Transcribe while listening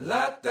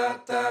Hi,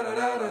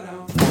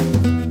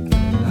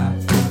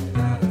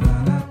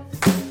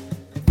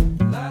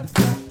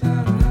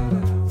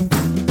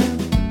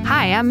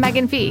 I'm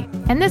Megan Fee,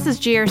 and this is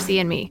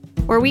GRC and Me,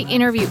 where we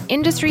interview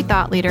industry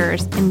thought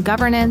leaders in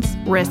governance,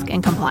 risk,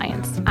 and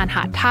compliance on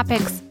hot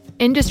topics,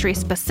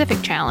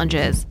 industry-specific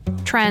challenges,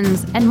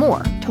 trends, and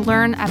more to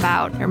learn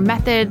about their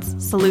methods,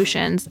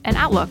 solutions, and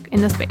outlook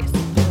in the space.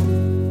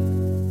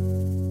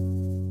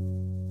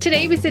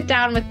 Today, we sit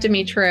down with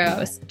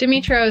Dimitrios.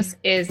 Dimitrios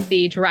is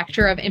the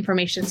Director of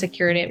Information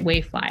Security at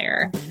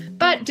Wayflyer.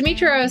 But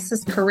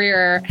Dimitrios'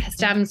 career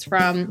stems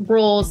from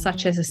roles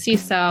such as a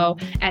CISO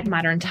at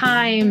Modern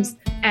Times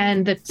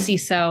and the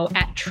CISO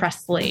at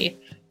Trustly.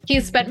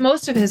 He's spent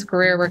most of his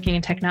career working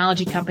in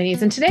technology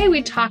companies, and today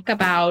we talk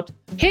about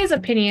his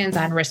opinions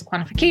on risk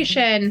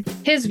quantification,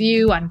 his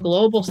view on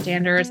global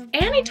standards,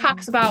 and he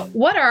talks about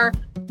what are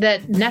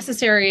the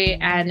necessary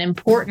and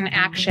important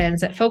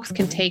actions that folks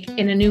can take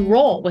in a new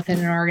role within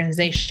an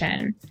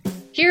organization.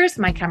 Here's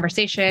my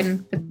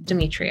conversation with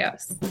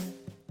Dimitrios.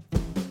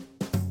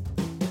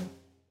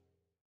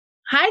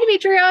 Hi,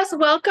 Dimitrios.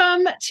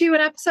 Welcome to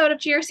an episode of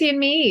GRC and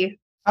Me.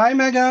 Hi,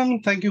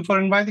 Megan. Thank you for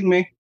inviting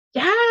me.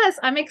 Yes,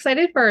 I'm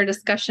excited for our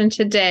discussion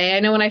today. I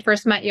know when I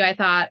first met you, I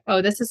thought,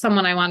 oh, this is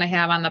someone I want to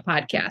have on the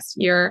podcast.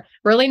 You're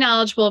really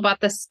knowledgeable about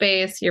this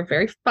space. You're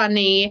very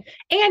funny,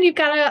 and you've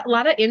got a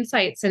lot of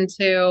insights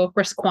into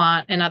risk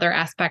quant and other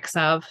aspects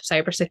of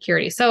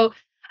cybersecurity. So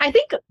I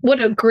think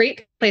what a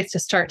great place to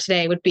start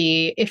today would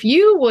be if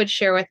you would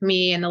share with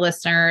me and the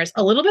listeners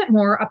a little bit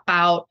more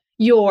about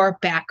your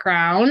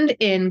background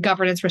in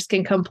governance, risk,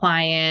 and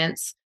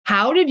compliance.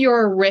 How did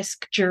your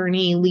risk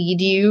journey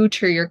lead you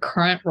to your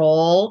current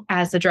role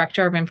as the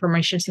Director of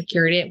Information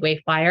Security at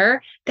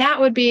Wayflyer? That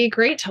would be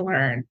great to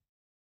learn.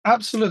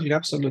 Absolutely.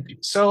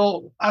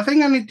 So I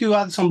think I need to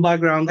add some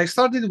background. I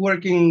started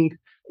working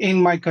in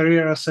my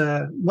career as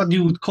what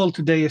you would call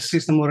today a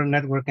system or a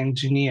network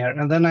engineer.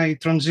 And then I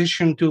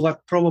transitioned to what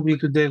probably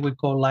today we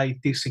call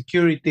IT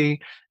security.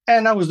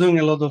 And I was doing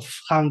a lot of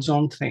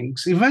hands-on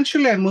things.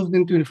 Eventually, I moved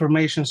into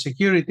information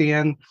security,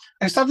 and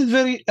I started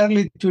very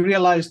early to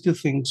realize two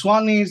things.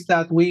 One is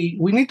that we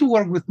need to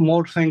work with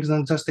more things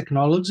than just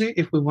technology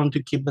if we want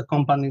to keep the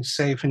company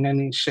safe in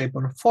any shape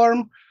or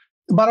form.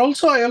 But I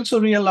also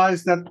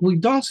realized that we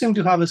don't seem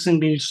to have a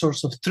single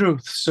source of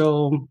truth.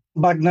 So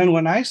back then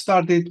when I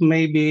started,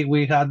 maybe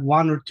we had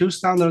one or two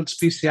standards.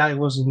 PCI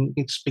was in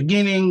its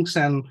beginnings,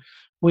 and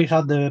we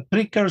had the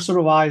precursor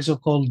of ISO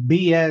called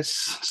BS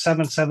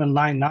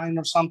 7799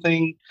 or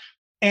something.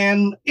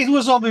 And it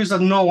was obvious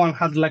that no one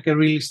had like a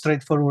really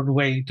straightforward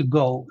way to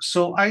go.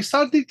 So I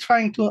started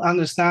trying to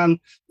understand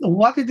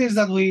what it is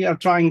that we are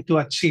trying to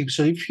achieve.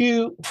 So if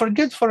you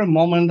forget for a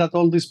moment that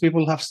all these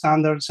people have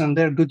standards and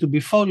they're good to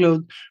be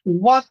followed,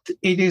 what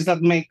it is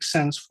that makes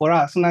sense for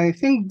us. And I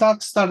think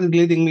that started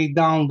leading me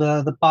down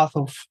the path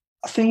of,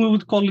 I think we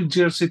would call it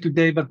GRC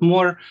today, but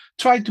more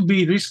try to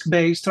be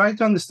risk-based, try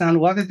to understand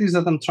what it is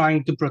that I'm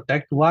trying to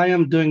protect, why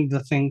I'm doing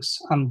the things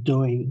I'm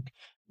doing.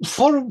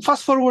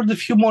 Fast forward a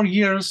few more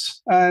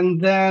years,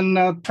 and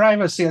then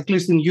privacy, at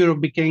least in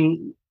Europe,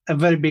 became a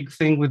very big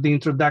thing with the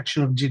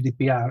introduction of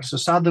GDPR. So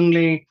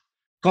suddenly,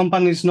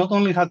 companies not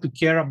only had to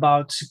care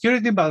about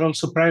security, but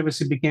also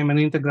privacy became an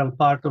integral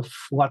part of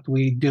what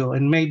we do.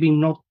 And maybe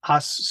not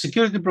as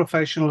security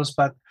professionals,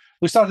 but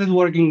we started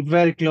working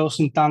very close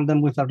in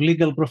tandem with our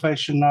legal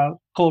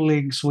professional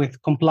colleagues,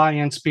 with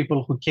compliance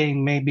people who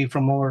came maybe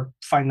from more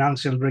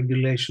financial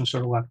regulations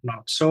or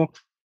whatnot. So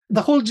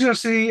the whole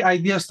GRC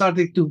idea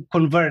started to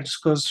converge,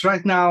 because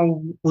right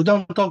now we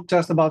don't talk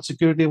just about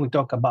security, we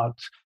talk about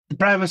the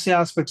privacy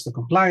aspects, the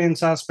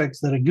compliance aspects,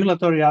 the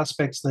regulatory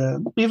aspects,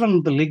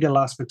 even the legal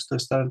aspects to a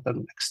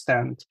certain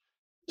extent.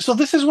 So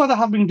this is what I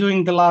have been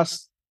doing the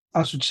last,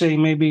 I should say,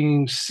 maybe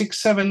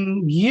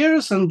 6-7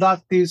 years. And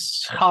that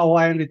is how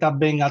I ended up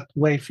being at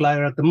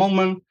Wayflyer at the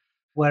moment,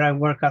 where I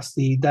work as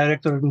the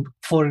Director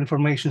for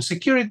Information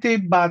Security,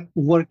 but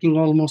working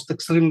almost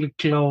extremely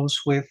close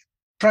with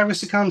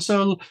Privacy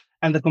Council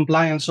and the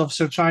compliance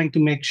officer, trying to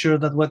make sure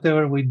that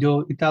whatever we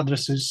do, it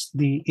addresses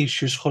the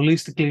issues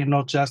holistically,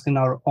 not just in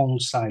our own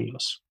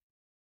silos.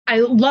 I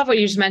love what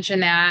you just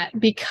mentioned that,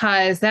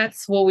 because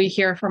that's what we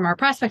hear from our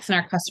prospects and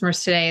our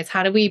customers today is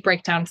how do we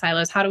break down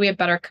silos? How do we have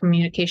better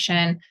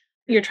communication?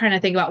 You're trying to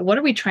think about what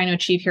are we trying to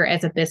achieve here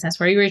as a business?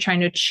 What are we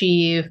trying to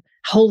achieve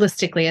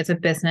holistically as a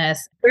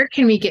business? Where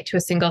can we get to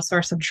a single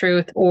source of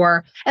truth,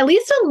 or at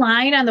least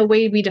align on the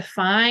way we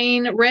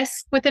define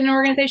risk within an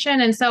organization?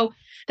 And so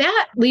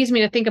that leads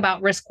me to think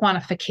about risk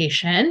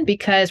quantification,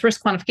 because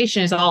risk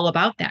quantification is all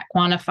about that,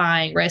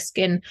 quantifying risk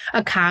in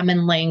a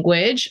common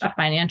language, a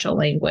financial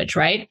language,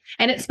 right?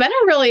 And it's been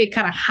a really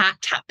kind of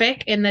hot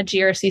topic in the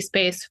GRC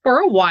space for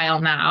a while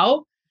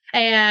now.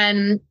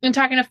 And in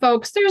talking to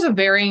folks, there's a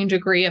varying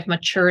degree of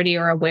maturity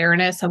or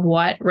awareness of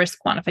what risk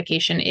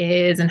quantification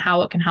is and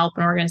how it can help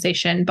an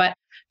organization. But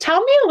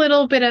tell me a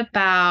little bit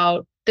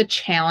about the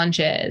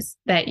challenges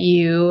that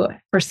you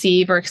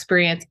perceive or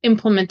experience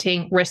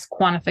implementing risk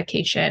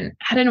quantification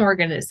at an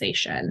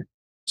organization.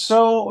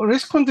 So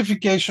risk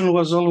quantification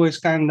was always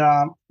kind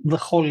of the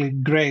holy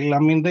grail. I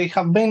mean, there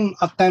have been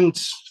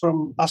attempts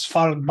from as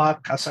far back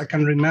as I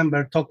can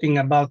remember talking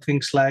about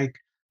things like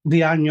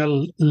the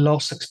annual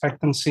loss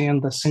expectancy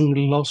and the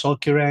single loss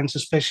occurrence,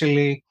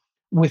 especially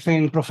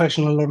within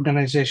professional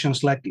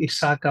organizations like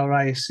ISACA or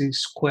ISC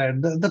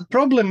squared. The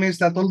problem is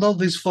that although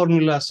these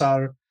formulas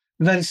are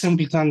very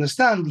simple to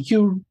understand,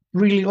 you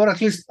really, or at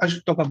least I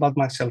should talk about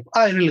myself,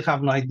 I really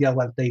have no idea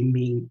what they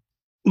mean.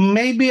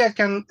 Maybe I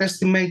can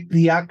estimate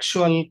the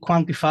actual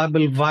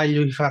quantifiable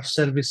value if our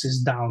service is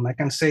down. I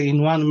can say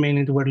in 1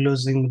 minute we're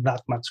losing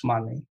that much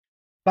money.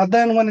 But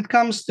then when it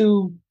comes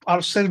to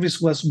our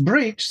service was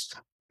breached,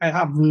 I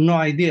have no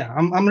idea.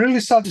 I'm really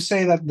sad to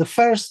say that the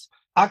first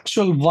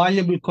actual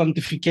valuable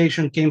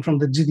quantification came from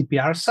the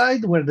GDPR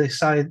side, where they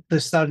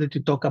started to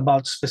talk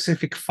about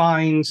specific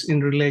fines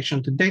in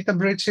relation to data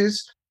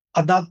breaches.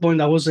 At that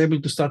point, I was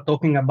able to start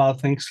talking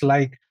about things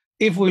like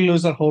if we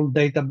lose our whole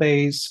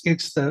database,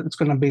 it's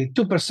going to be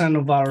 2%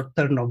 of our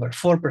turnover,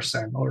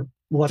 4%, or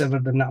whatever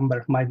the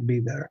number might be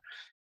there.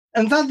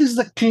 And that is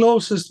the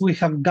closest we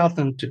have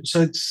gotten to. So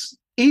it's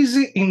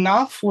easy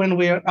enough when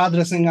we are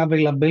addressing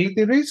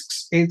availability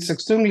risks. It's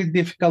extremely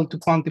difficult to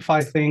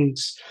quantify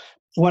things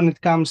when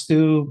it comes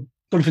to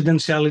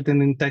confidentiality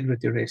and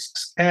integrity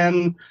risks.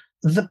 And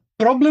the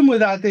problem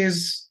with that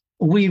is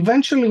we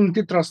eventually need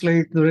to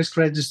translate the risk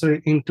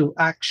registry into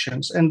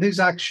actions. And these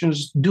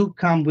actions do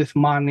come with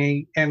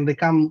money, and they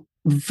come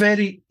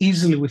very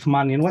easily with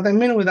money. And what I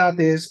mean with that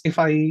is if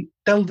I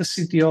tell the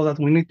CTO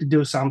that we need to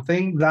do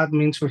something, that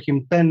means for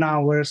him 10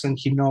 hours, and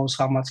he knows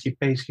how much he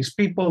pays his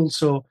people.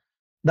 So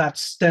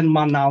that's 10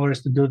 man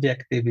hours to do the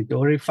activity.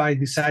 Or if I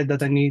decide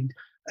that I need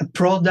a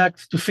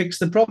product to fix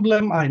the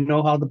problem, I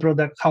know how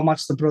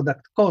much the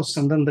product costs.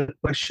 And then the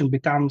question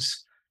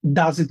becomes,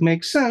 does it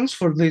make sense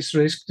for this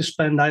risk to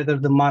spend either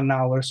the man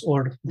hours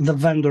or the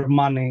vendor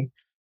money?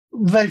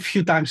 Very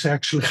few times I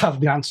actually have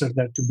the answer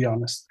there, to be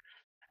honest.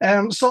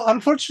 So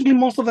unfortunately,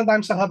 most of the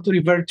times I have to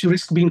revert to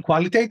risk being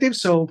qualitative.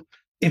 So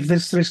if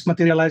this risk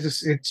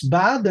materializes, it's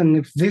bad. And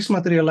if this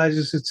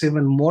materializes, it's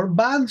even more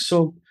bad.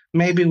 So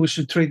maybe we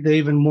should treat the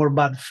even more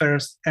bad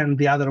first and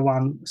the other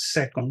one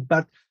second.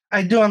 But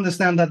I do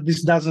understand that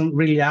this doesn't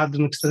really add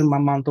an extreme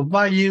amount of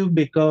value,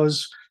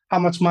 because how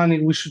much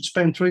money we should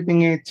spend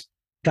treating it,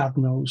 God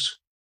knows.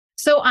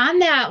 So on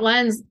that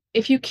lens,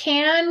 if you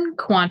can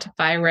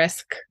quantify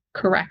risk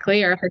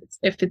correctly, or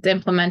if it's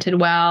implemented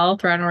well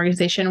throughout an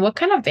organization, what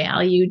kind of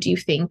value do you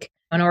think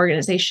an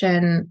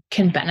organization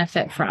can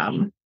benefit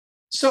from?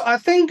 So I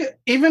think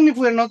even if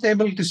we're not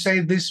able to say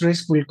this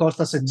risk will cost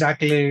us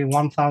exactly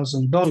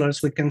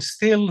 $1,000, we can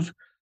still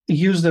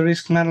use the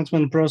risk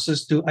management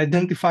process to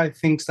identify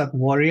things that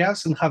worry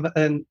us and have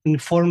an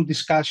informed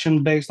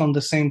discussion based on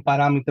the same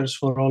parameters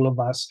for all of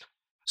us.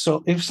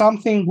 So if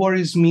something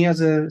worries me as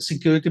a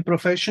security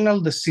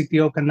professional, the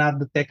CTO can add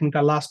the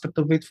technical aspect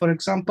of it, for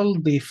example.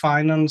 The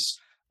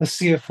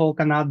CFO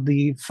can add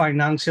the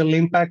financial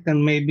impact,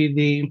 and maybe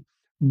the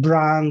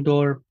brand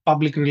or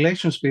public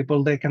relations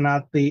people, they can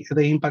add the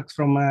impact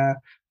from a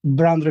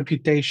brand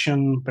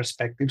reputation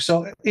perspective.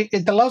 So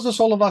it allows us,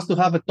 all of us, to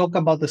have a talk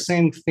about the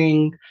same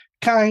thing,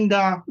 kind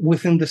of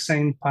within the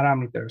same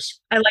parameters.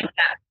 I like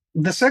that.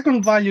 The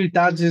second value it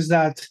adds is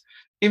that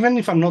even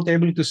if I'm not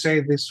able to say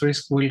this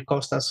risk will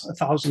cost us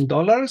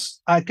 $1,000,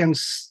 I can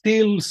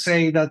still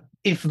say that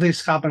if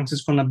this happens,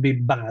 it's going to be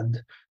bad.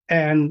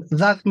 And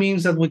that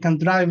means that we can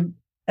drive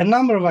a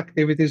number of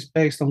activities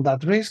based on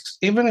that risks,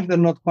 even if they're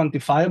not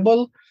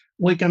quantifiable.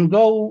 We can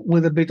go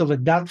with a bit of a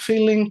gut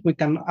feeling. We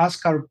can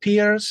ask our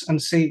peers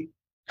and see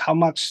how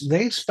much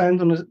they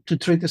spend to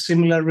treat a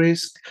similar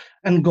risk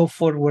and go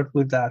forward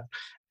with that.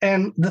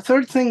 And the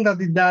third thing that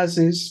it does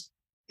is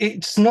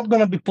it's not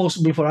going to be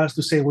possible for us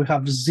to say we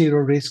have zero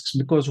risks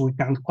because we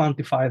can't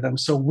quantify them.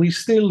 So we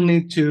still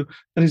need to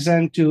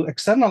present to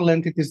external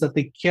entities that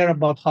they care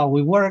about how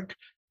we work,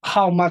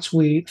 how much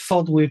we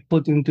thought we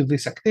put into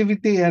this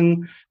activity.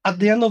 And at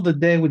the end of the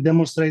day, we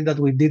demonstrate that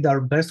we did our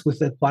best with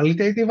a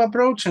qualitative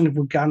approach. And if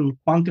we can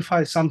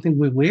quantify something,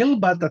 we will,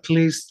 but at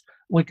least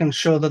we can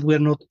show that we're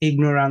not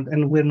ignorant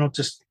and we're not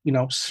just,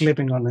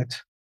 slipping on it.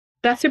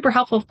 That's super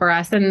helpful for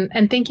us.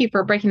 And thank you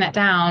for breaking that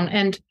down.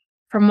 And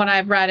from what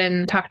I've read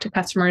and talked to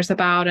customers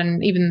about,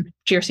 and even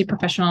GRC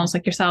professionals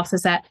like yourselves,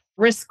 is that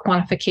risk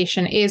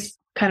quantification is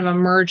kind of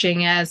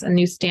emerging as a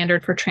new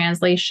standard for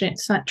translation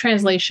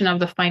of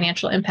the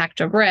financial impact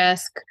of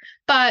risk.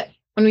 But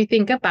when we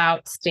think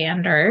about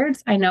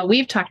standards, I know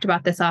we've talked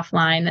about this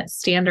offline, that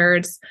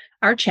standards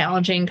are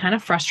challenging, kind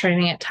of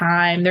frustrating at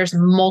times. There's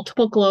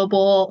multiple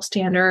global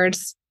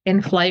standards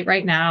in flight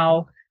right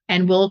now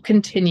and will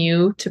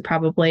continue to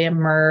probably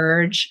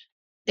emerge.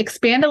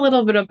 Expand a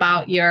little bit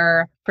about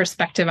your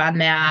perspective on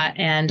that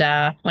and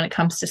when it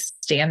comes to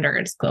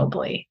standards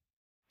globally.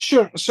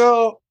 Sure.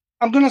 So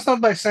I'm going to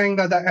start by saying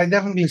that I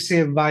definitely see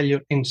a value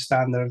in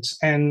standards,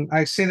 and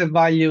I see the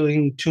value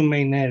in two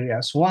main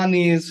areas. One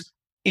is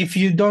if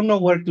you don't know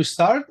where to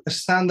start, a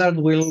standard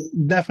will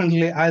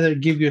definitely either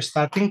give you a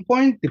starting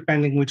point,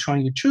 depending which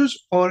one you choose,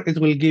 or it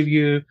will give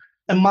you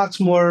a much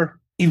more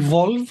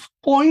evolve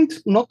point,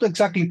 not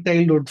exactly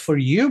tailored for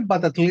you,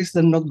 but at least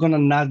they're not going to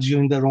nudge you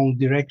in the wrong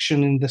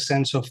direction in the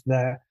sense of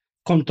the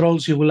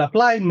controls you will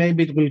apply.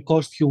 Maybe it will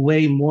cost you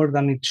way more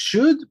than it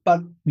should,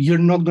 but you're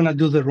not going to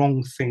do the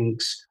wrong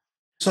things.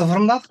 So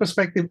from that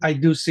perspective, I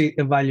do see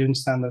a value in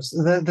standards.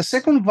 The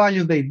second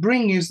value they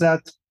bring is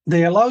that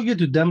they allow you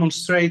to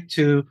demonstrate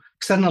to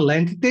external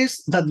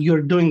entities that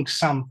you're doing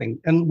something.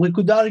 And we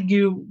could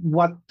argue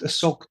what a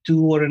SOC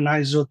 2 or an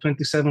ISO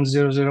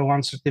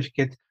 27001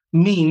 certificate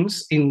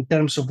means in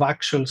terms of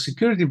actual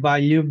security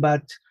value,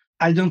 but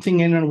I don't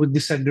think anyone would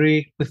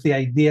disagree with the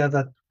idea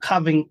that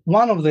having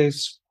one of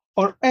these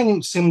or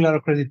any similar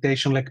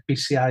accreditation like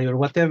PCI or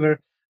whatever,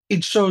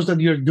 it shows that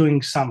you're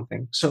doing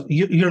something. So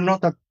you're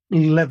not at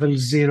level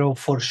 0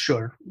 for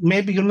sure.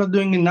 Maybe you're not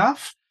doing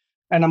enough,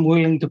 and I'm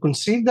willing to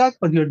concede that,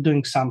 but you're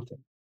doing something.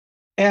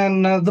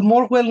 And the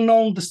more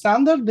well-known the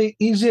standard, the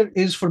easier it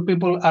is for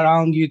people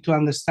around you to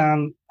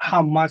understand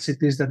how much it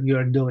is that you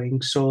are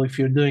doing. So if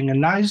you're doing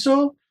an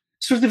ISO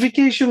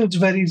certification, it's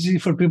very easy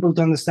for people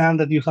to understand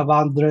that you have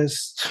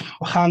addressed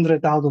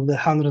 100 out of the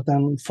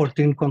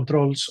 114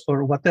 controls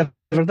or whatever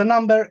the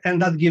number,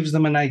 and that gives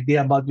them an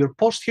idea about your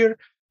posture.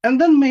 And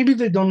then maybe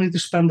they don't need to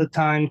spend the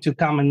time to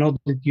come and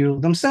audit you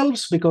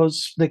themselves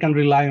because they can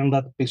rely on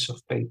that piece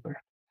of paper.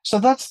 So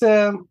that's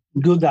the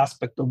good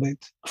aspect of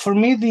it. For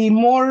me, the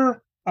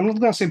more, I'm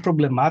not going to say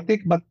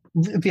problematic, but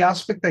the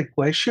aspect I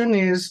question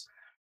is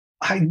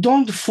I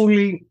don't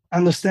fully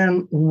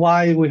understand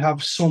why we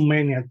have so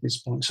many at this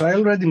point. So I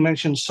already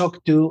mentioned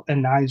SOC 2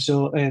 and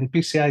ISO and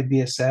PCI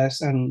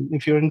DSS. And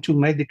if you're into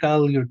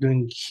medical, you're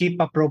doing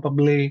HIPAA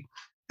probably.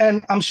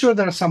 And I'm sure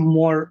there are some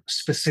more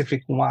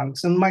specific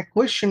ones. And my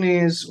question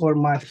is, or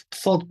my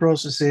thought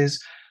process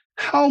is,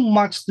 how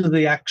much do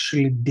they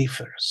actually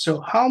differ?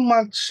 So how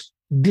much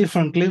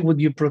differently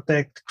would you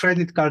protect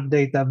credit card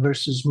data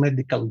versus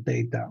medical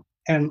data?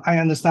 And I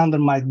understand there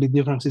might be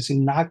differences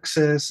in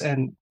access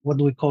and what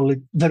do we call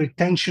it, the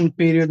retention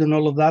period and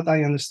all of that,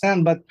 I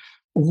understand. But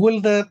will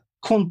the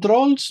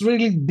controls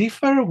really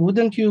differ?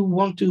 Wouldn't you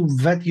want to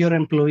vet your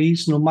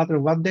employees no matter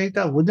what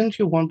data? Wouldn't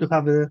you want to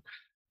have a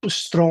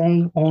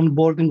strong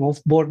onboarding,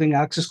 offboarding,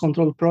 access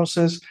control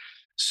process?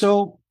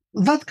 So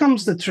that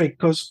comes the trick,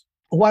 because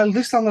while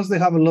these standards, they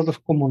have a lot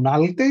of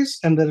commonalities,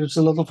 and there is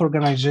a lot of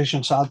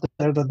organizations out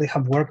there that they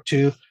have worked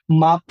to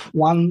map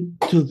one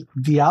to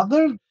the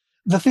other,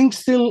 the thing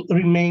still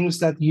remains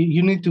that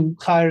you need to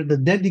hire the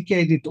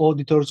dedicated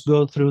auditors,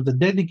 go through the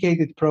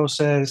dedicated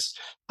process,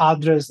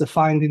 address the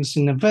findings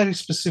in a very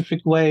specific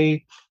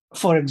way.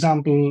 For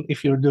example,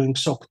 if you're doing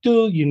SOC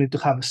 2, you need to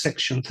have a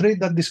section 3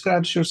 that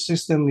describes your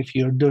system. If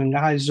you're doing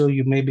ISO,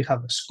 you maybe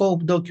have a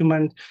scope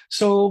document.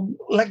 So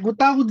like what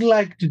I would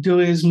like to do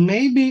is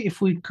maybe if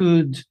we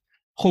could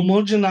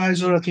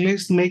homogenize or at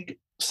least make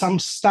some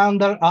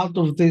standard out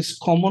of these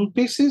common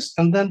pieces,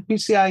 and then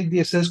PCI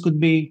DSS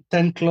could be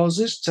 10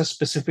 clauses just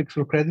specific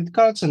for credit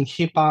cards, and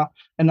HIPAA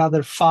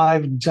another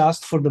 5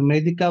 just for the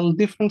medical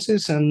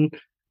differences, and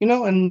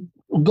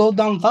go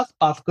down that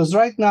path. Because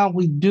right now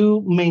we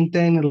do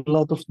maintain a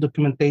lot of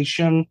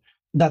documentation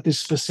that is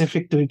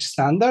specific to each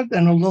standard,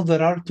 and although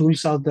there are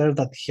tools out there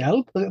that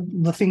help,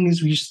 the thing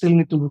is we still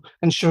need to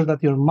ensure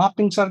that your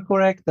mappings are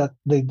correct, that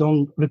they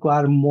don't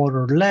require more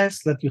or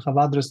less, that you have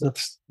addressed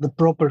the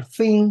proper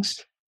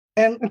things.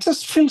 And it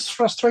just feels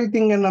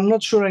frustrating, and I'm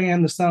not sure I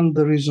understand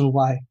the reason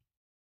why.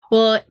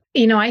 Well,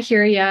 I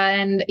hear you.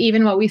 And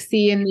even what we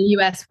see in the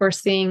US, we're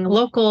seeing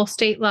local,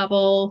 state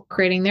level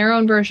creating their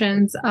own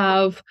versions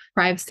of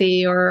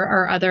privacy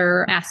or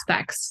other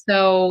aspects.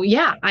 So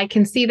yeah, I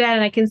can see that.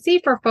 And I can see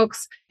for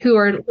folks who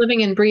are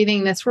living and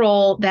breathing this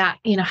role that,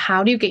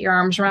 how do you get your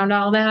arms around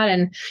all that?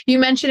 And you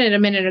mentioned it a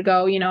minute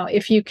ago,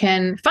 if you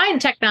can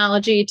find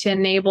technology to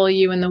enable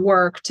you in the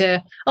work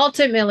to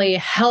ultimately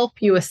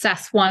help you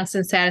assess once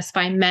and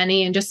satisfy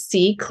many and just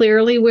see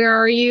clearly where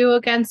are you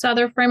against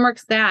other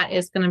frameworks, that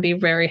is going to be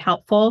very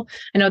helpful.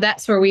 I know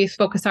that's where we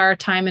focus our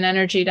time and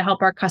energy to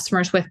help our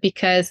customers with,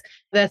 because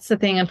that's the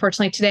thing.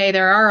 Unfortunately, today,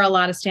 there are a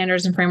lot of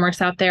standards and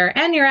frameworks out there,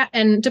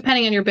 and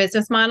depending on your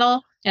business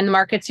model and the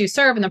markets you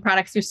serve and the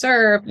products you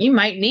serve, you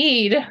might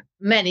need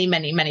many,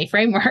 many, many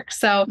frameworks.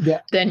 So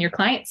then your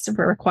clients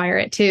require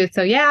it too.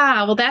 So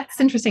yeah, well,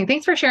 that's interesting.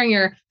 Thanks for sharing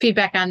your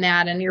feedback on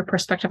that and your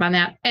perspective on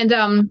that. And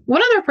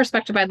one other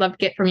perspective I'd love to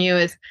get from you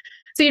is,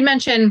 so you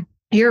mentioned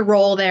your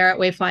role there at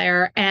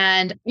Waveflyer,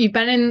 and you've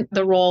been in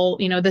the role,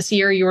 this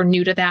year you were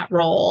new to that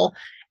role.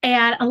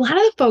 And a lot of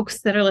the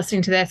folks that are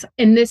listening to this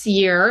in this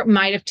year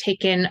might have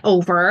taken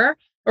over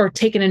or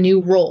taken a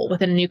new role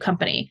within a new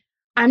company.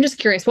 I'm just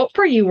curious, what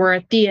for you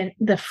were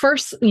the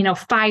first,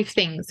 5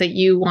 things that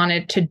you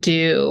wanted to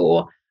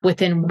do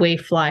within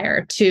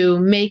Waveflyer to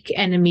make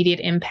an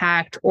immediate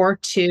impact or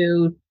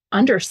to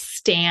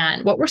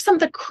understand? What were some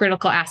of the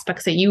critical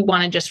aspects that you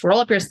want to just roll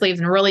up your sleeves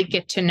and really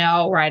get to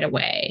know right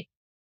away?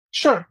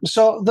 Sure.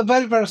 So the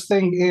very first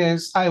thing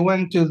is I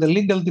went to the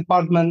legal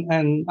department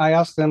and I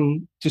asked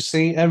them to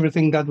see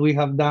everything that we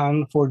have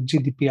done for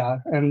GDPR.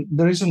 And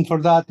the reason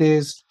for that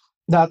is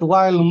that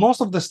while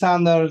most of the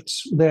standards,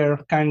 they're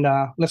kind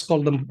of, let's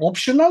call them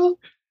optional,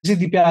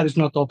 GDPR is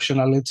not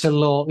optional. It's a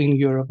law in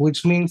Europe,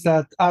 which means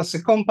that as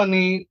a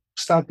company,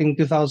 starting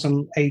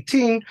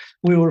 2018,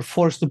 we were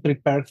forced to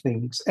prepare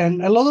things.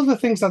 And a lot of the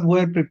things that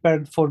were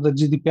prepared for the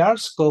GDPR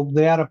scope,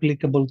 they are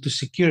applicable to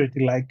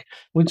security, like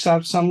which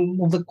are some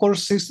of the core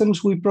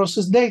systems we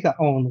process data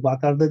on,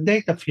 what are the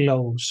data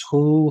flows,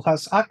 who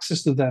has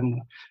access to them,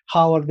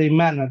 how are they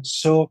managed.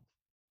 So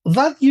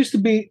that used to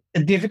be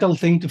a difficult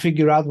thing to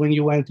figure out when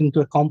you went into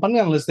a company,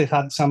 unless they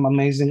had some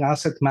amazing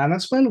asset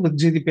management. With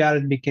GDPR,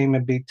 it became a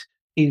bit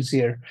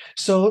easier.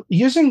 So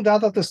using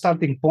that at the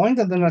starting point,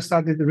 and then I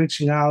started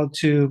reaching out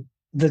to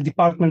the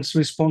departments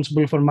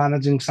responsible for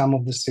managing some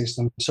of the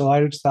systems. So I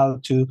reached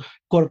out to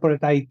corporate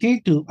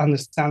IT to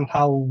understand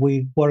how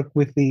we work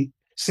with the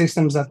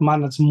systems that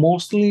manage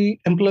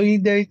mostly employee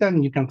data.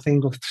 And you can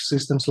think of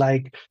systems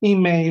like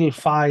email,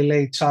 file,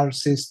 HR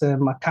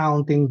system,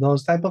 accounting,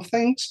 those type of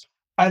things.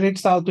 I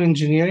reached out to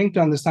engineering to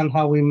understand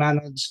how we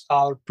manage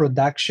our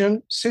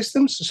production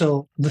systems,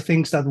 so the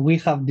things that we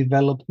have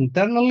developed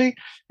internally.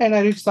 And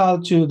I reached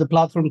out to the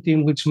platform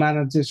team, which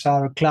manages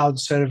our cloud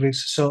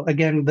service. So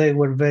again, they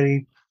were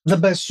the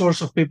best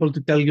source of people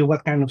to tell you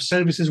what kind of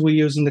services we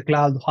use in the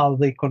cloud, how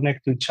they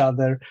connect to each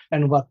other,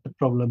 and what the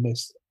problem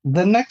is.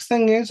 The next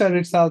thing is I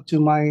reached out to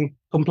my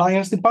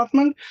compliance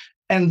department,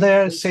 and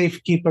they're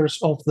safekeepers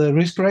of the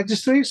risk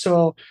registry.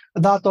 So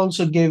that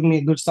also gave me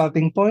a good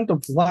starting point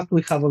of what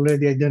we have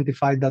already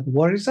identified that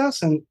worries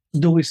us, and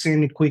do we see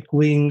any quick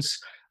wins,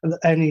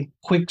 any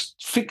quick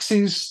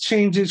fixes,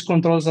 changes,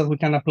 controls that we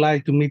can apply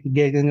to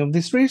mitigate any of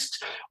these risks,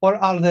 or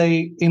are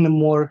they in a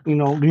more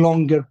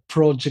longer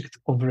project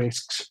of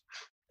risks?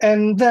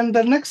 And then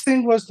the next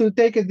thing was to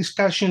take a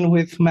discussion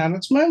with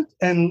management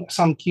and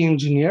some key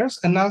engineers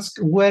and ask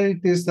where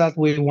it is that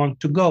we want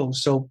to go.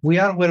 So we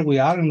are where we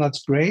are, and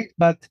that's great.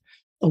 But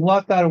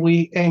what are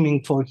we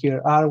aiming for here?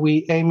 Are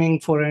we aiming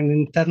for an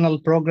internal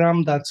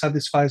program that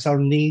satisfies our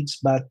needs,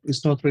 but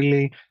is not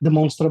really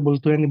demonstrable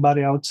to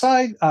anybody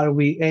outside? Are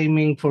we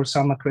aiming for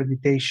some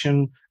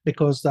accreditation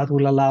because that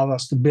will allow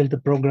us to build a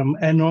program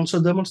and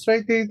also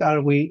demonstrate it?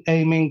 Are we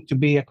aiming to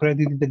be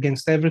accredited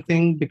against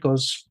everything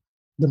because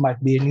there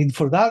might be a need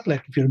for that?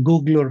 Like if you're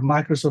Google or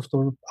Microsoft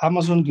or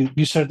Amazon,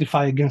 you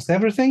certify against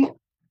everything.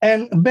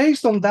 And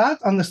based on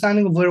that,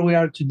 understanding of where we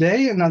are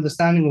today and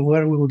understanding of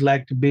where we would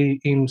like to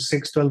be in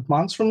 6-12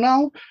 months from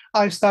now,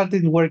 I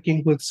started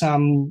working with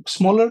some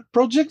smaller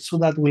projects so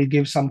that will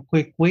give some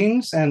quick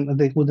wins and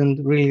they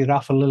wouldn't really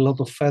ruffle a lot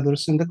of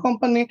feathers in the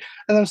company.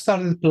 And then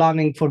started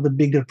planning for the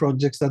bigger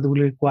projects that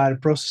will require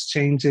process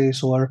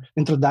changes or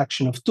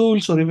introduction of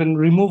tools or even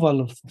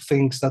removal of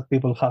things that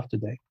people have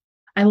today.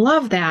 I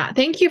love that.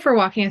 Thank you for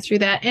walking us through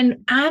that.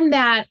 And on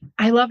that,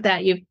 I love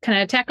that you've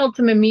kind of tackled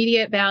some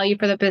immediate value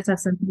for the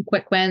business and some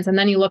quick wins. And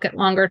then you look at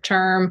longer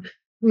term,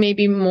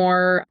 maybe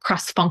more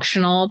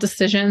cross-functional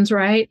decisions,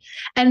 right?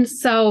 And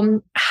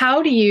so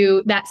how do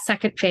you, that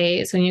second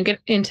phase, when you get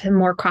into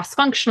more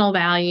cross-functional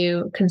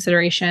value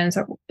considerations,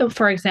 or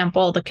for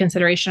example, the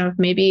consideration of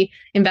maybe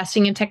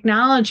investing in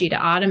technology to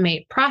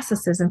automate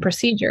processes and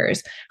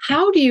procedures,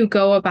 how do you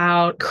go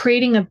about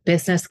creating a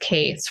business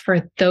case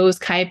for those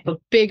type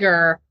of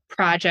bigger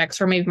projects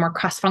or maybe more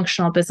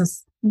cross-functional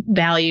business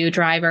value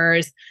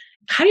drivers?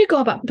 How do you go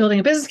about building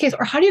a business case,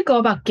 or how do you go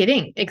about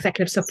getting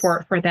executive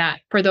support for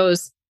that, for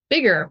those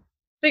bigger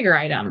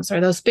items, or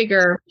those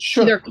bigger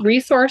either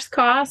resource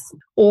costs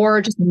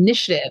or just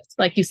initiatives,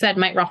 like you said,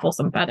 might ruffle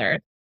some feathers?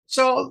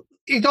 So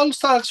it all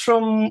starts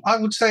from, I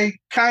would say,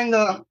 kind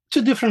of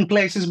two different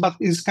places, but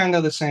it's kind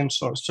of the same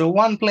source. So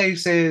one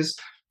place is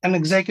an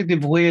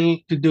executive will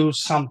to do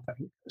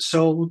something.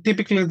 So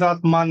typically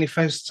that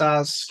manifests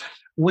as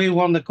we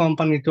want the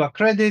company to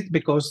accredit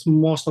because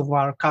most of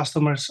our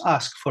customers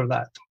ask for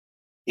that.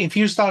 If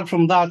you start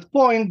from that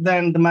point,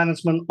 then the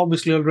management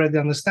obviously already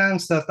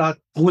understands that that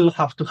will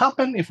have to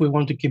happen if we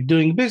want to keep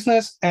doing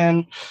business.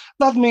 And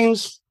that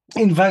means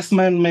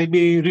investment,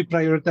 maybe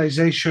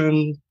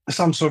reprioritization,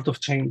 some sort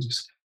of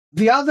changes.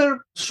 The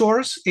other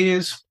source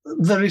is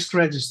the risk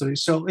registry.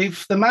 So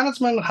if the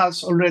management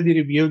has already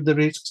reviewed the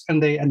risks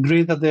and they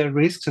agree that they're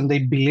risks and they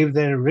believe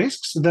they're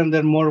risks, then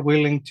they're more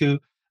willing to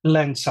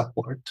lend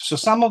support. So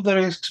some of the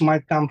risks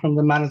might come from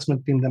the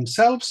management team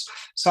themselves.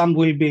 Some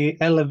will be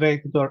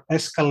elevated or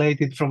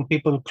escalated from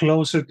people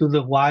closer to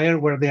the wire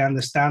where they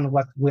understand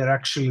what we're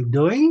actually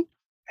doing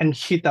and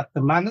hit up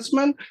the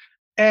management.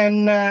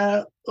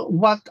 And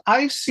what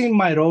I see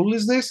my role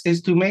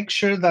is to make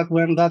sure that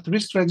when that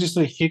risk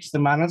registry hits the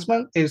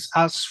management is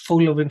as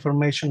full of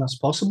information as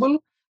possible,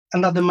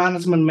 and that the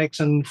management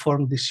makes an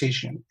informed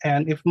decision.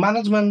 And if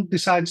management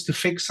decides to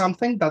fix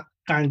something, that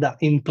kind of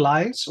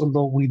implies,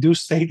 although we do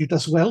state it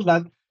as well,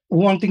 that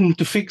wanting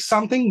to fix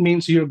something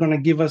means you're going to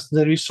give us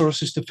the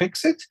resources to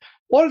fix it.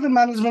 Or the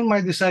management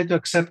might decide to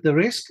accept the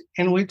risk,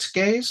 in which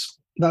case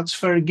that's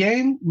fair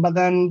game, but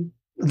then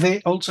they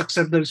also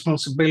accept the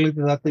responsibility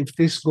that if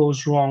this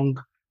goes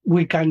wrong,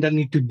 we kind of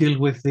need to deal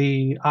with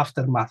the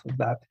aftermath of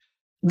that.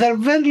 There are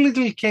very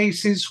little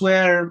cases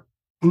where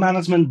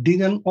management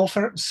didn't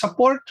offer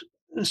support.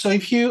 So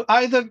if you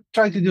either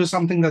try to do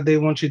something that they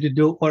want you to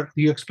do, or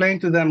you explain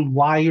to them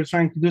why you're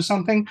trying to do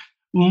something,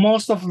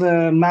 most of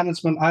the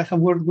management I have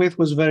worked with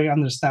was very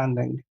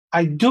understanding.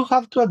 I do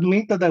have to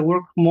admit that I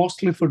work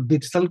mostly for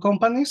digital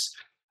companies,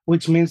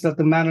 which means that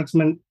the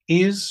management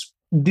is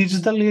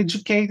digitally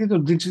educated or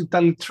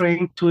digitally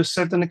trained to a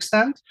certain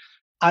extent.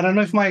 I don't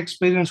know if my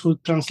experience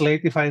would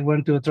translate if I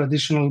went to a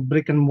traditional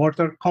brick and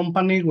mortar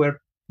company where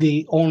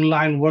the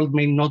online world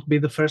may not be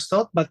the first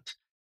thought, but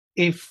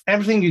if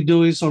everything you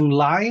do is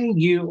online,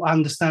 you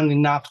understand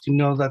enough to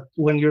know that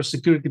when your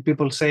security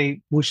people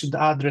say we should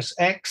address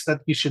X,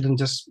 that you shouldn't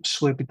just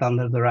sweep it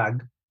under the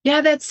rug.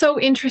 Yeah, that's so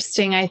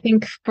interesting. I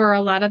think for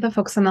a lot of the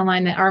folks on the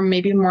line that are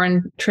maybe more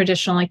in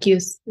traditional, like you,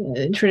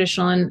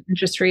 traditional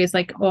industries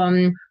like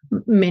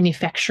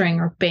manufacturing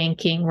or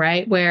banking,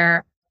 right?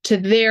 Where to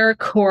their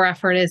core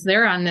effort is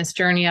they're on this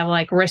journey of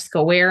like risk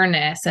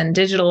awareness and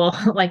digital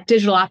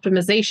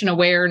optimization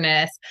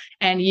awareness.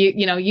 And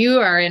you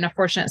are in a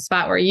fortunate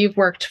spot where you've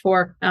worked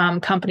for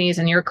companies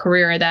in your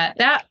career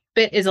that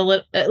bit is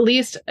at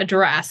least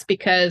addressed,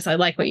 because I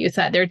like what you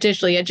said. They're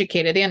digitally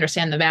educated. They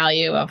understand the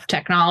value of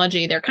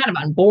technology. They're kind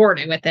of on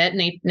board with it.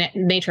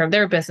 Nature of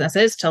their business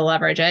is to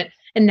leverage it.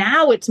 And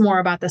now it's more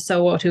about the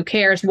so what, who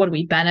cares? What do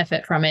we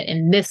benefit from it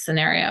in this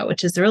scenario,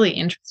 which is really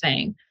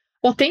interesting.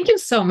 Well, thank you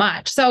so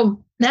much.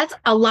 So that's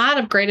a lot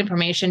of great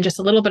information, just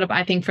a little bit of,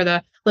 I think, for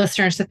the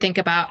listeners to think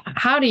about.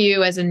 How do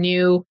you, as a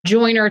new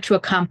joiner to a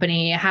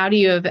company, how do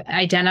you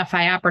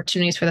identify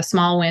opportunities for the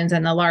small wins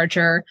and the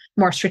larger,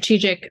 more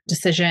strategic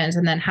decisions?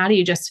 And then how do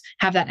you just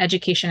have that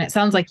education? It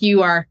sounds like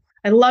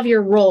I love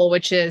your role,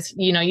 which is,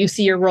 you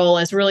see your role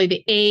as really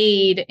the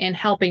aid in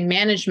helping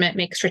management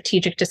make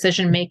strategic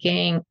decision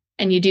making.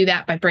 And you do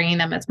that by bringing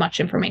them as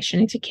much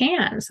information as you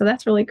can. So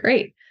that's really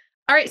great.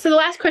 All right. So the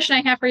last question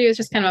I have for you is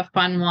just kind of a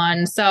fun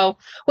one. So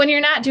when you're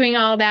not doing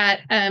all that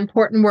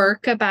important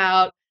work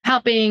about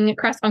helping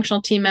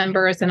cross-functional team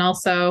members and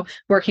also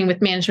working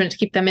with management to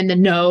keep them in the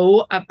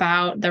know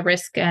about the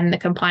risk and the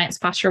compliance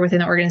posture within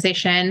the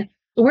organization,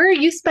 where are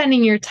you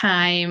spending your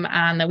time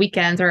on the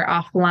weekends or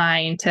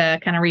offline to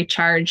kind of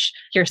recharge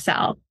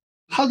yourself?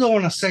 How do I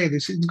want to say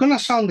this? It's going to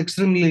sound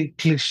extremely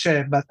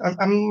cliche, but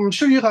I'm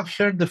sure you have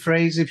heard the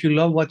phrase, if you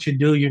love what you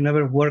do, you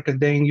never work a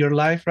day in your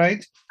life,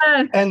 right?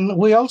 And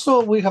we have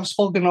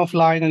spoken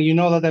offline, and you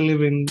know that I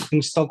live in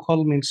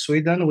Stockholm, in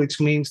Sweden, which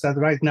means that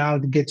right now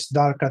it gets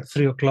dark at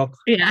 3:00.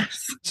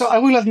 Yes. So I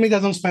will admit I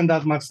don't spend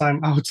that much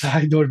time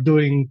outside or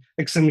doing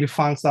extremely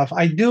fun stuff.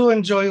 I do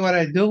enjoy what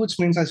I do, which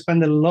means I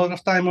spend a lot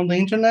of time on the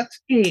internet.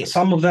 Yes.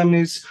 Some of them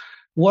is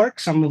work,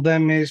 some of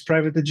them is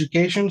private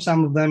education,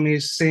 some of them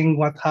is seeing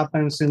what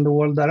happens in the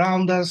world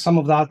around us, some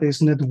of that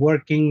is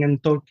networking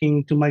and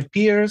talking to my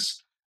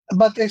peers.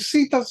 But I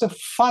see it as a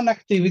fun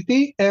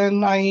activity,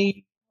 and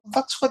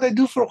that's what I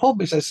do for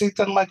hobbies. I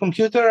sit on my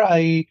computer,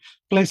 I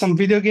play some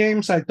video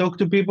games, I talk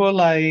to people,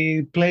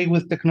 I play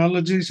with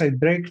technologies, I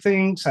break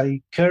things,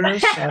 I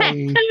curse,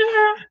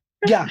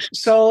 yeah,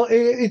 so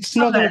it's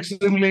not an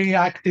extremely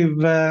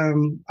active,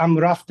 I'm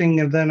rafting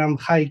and then I'm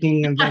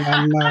hiking and then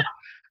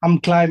I'm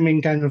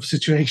climbing kind of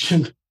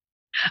situation.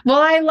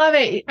 Well, I love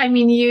it. I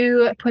mean,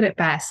 you put it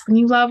best. When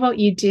you love what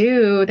you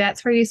do,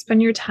 that's where you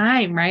spend your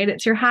time, right?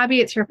 It's your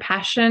hobby. It's your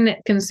passion.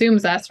 It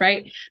consumes us,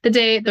 right?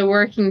 The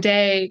working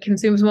day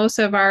consumes most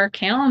of our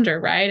calendar,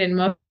 right? And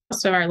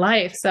most of our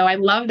life. So I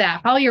love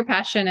that. Follow your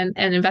passion and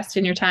invest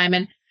in your time.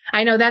 And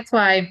I know that's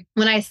why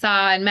when I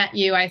saw and met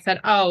you, I said,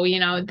 oh,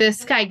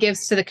 this guy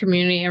gives to the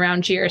community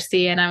around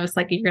GRC. And I was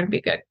like, you're going to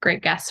be a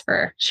great guest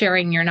for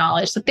sharing your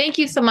knowledge. So thank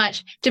you so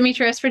much,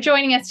 Dimitrios, for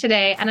joining us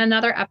today on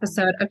another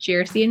episode of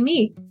GRC and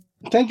Me.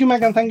 Thank you,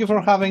 Megan. Thank you for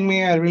having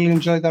me. I really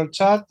enjoyed our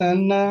chat,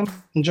 and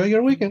enjoy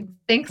your weekend.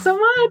 Thanks so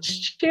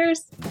much.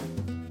 Cheers.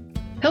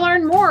 To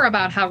learn more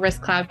about how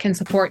Risk Cloud can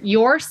support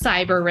your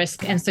cyber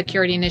risk and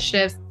security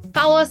initiatives,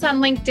 follow us on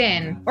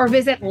LinkedIn or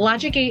visit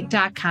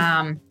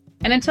logicgate.com.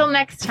 And until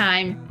next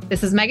time,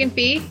 this is Megan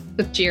Fee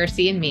with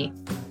GRC and Me.